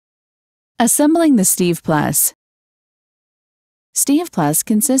Assembling the Steve Plus. Steve Plus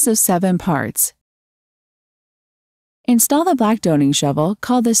consists of 7 parts. Install the black doning shovel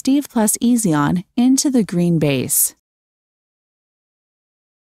called the Steve Plus Easy-On into the green base.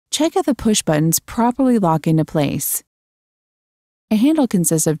 Check if the push buttons properly lock into place. A handle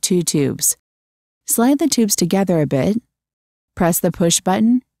consists of 2 tubes. Slide the tubes together a bit, press the push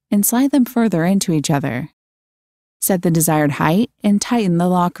button, and slide them further into each other. Set the desired height and tighten the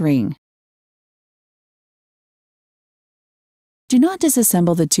lock ring. Do not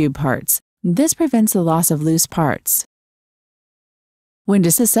disassemble the tube parts. This prevents the loss of loose parts. When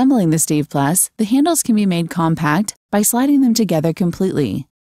disassembling the Steve Plus, the handles can be made compact by sliding them together completely.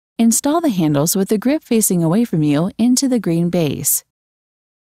 Install the handles with the grip facing away from you into the green base.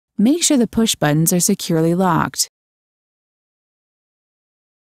 Make sure the push buttons are securely locked.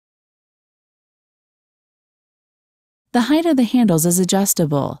 The height of the handles is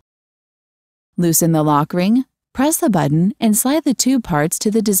adjustable. Loosen the lock ring, press the button, and slide the tube parts to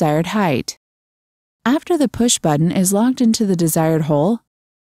the desired height. After the push button is locked into the desired hole,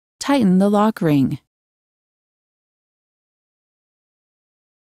 tighten the lock ring.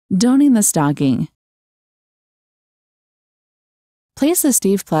 Doning the stocking. Place the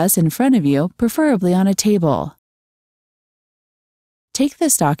Steve Plus in front of you, preferably on a table. Take the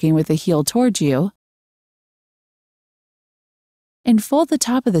stocking with the heel towards you and fold the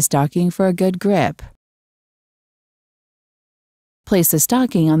top of the stocking for a good grip. Place the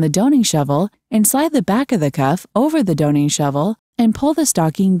stocking on the doning shovel and slide the back of the cuff over the doning shovel and pull the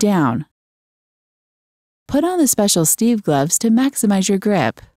stocking down. Put on the special Steve gloves to maximize your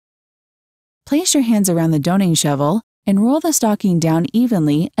grip. Place your hands around the doning shovel and roll the stocking down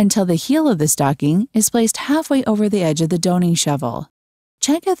evenly until the heel of the stocking is placed halfway over the edge of the doning shovel.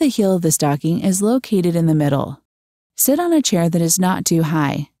 Check if the heel of the stocking is located in the middle. Sit on a chair that is not too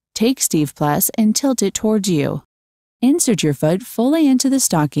high. Take Steve Plus and tilt it towards you. Insert your foot fully into the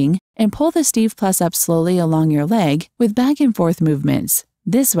stocking and pull the Steve Plus up slowly along your leg with back and forth movements.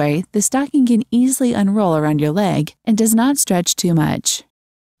 This way, the stocking can easily unroll around your leg and does not stretch too much.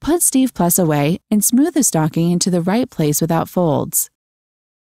 Put Steve Plus away and smooth the stocking into the right place without folds.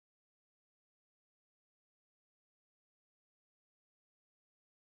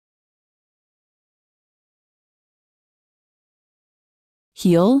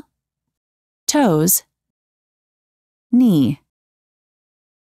 Heel, toes, knee.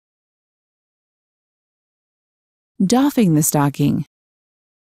 Doffing the stocking.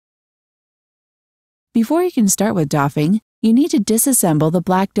 Before you can start with doffing, you need to disassemble the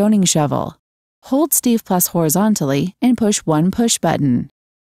black doning shovel. Hold Steve Plus horizontally and push one push button.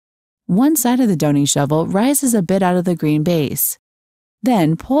 One side of the doning shovel rises a bit out of the green base.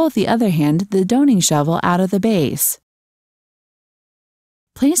 Then pull with the other hand the doning shovel out of the base.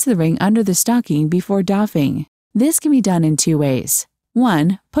 Place the ring under the stocking before doffing. This can be done in 2 ways.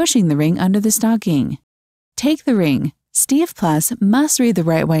 1. Pushing the ring under the stocking. Take the ring. Steve Plus must read the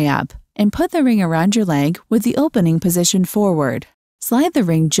right way up, and put the ring around your leg with the opening positioned forward. Slide the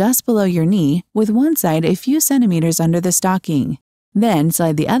ring just below your knee with one side a few centimeters under the stocking. Then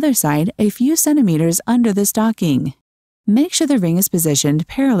slide the other side a few centimeters under the stocking. Make sure the ring is positioned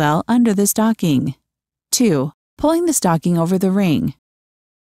parallel under the stocking. 2. Pulling the stocking over the ring.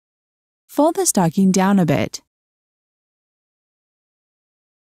 Fold the stocking down a bit.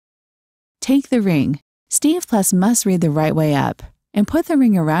 Take the ring. Steve Plus must read the right way up, and put the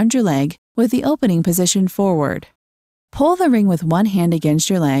ring around your leg with the opening positioned forward. Pull the ring with one hand against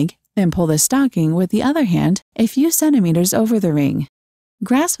your leg, then pull the stocking with the other hand a few centimeters over the ring.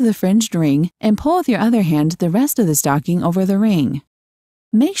 Grasp the fringed ring and pull with your other hand the rest of the stocking over the ring.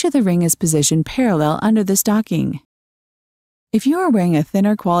 Make sure the ring is positioned parallel under the stocking. If you are wearing a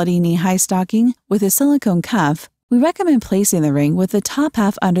thinner quality knee-high stocking with a silicone cuff, we recommend placing the ring with the top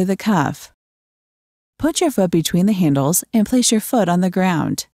half under the cuff. Put your foot between the handles and place your foot on the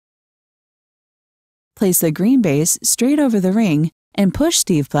ground. Place the green base straight over the ring and push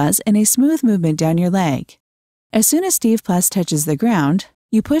Steve Plus in a smooth movement down your leg. As soon as Steve Plus touches the ground,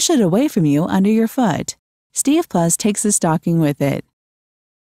 you push it away from you under your foot. Steve Plus takes the stocking with it.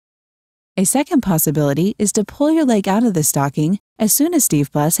 A second possibility is to pull your leg out of the stocking as soon as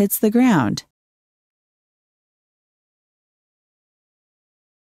Steve Plus hits the ground.